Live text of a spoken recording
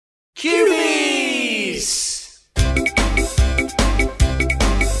Cubeez!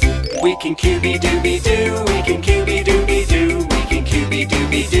 We can Cubey-Dooby-Doo, we can Cubey-Dooby-Doo, we can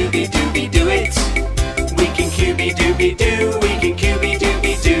Cubey-Dooby-Dooby-Dooby-Doo it. We can Cubey-Dooby-Doo, we can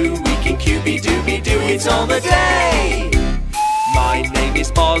Cubey-Dooby-Doo, we can Cubey-Dooby-Doo it all the day. My name is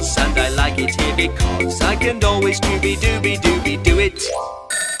Boz and I like it here because I can always Cubey-Dooby-Dooby-Doo it.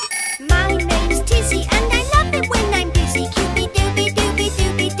 My name's Tizzy and I love it when I'm busy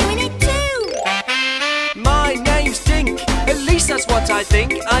Cubey-Dooby-Dooby-Dooby doing it too. My name's Dink, at least that's what I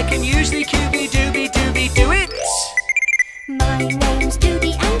think. I can usually Cubey-Dooby-Dooby-Doo it. My name's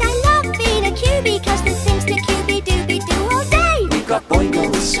Doody and I love being a Cubey cause the things that Cubey-Dooby-Doo all day. We've got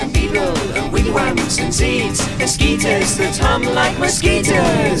boingles and beetle and wigwams and seeds and skeeters that hum like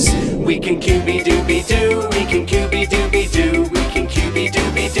mosquitoes. We can Cubey-Dooby-Doo, we can Cubey-Dooby-Doo, we can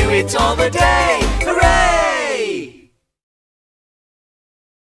Cubey-Dooby-Doo it all the day.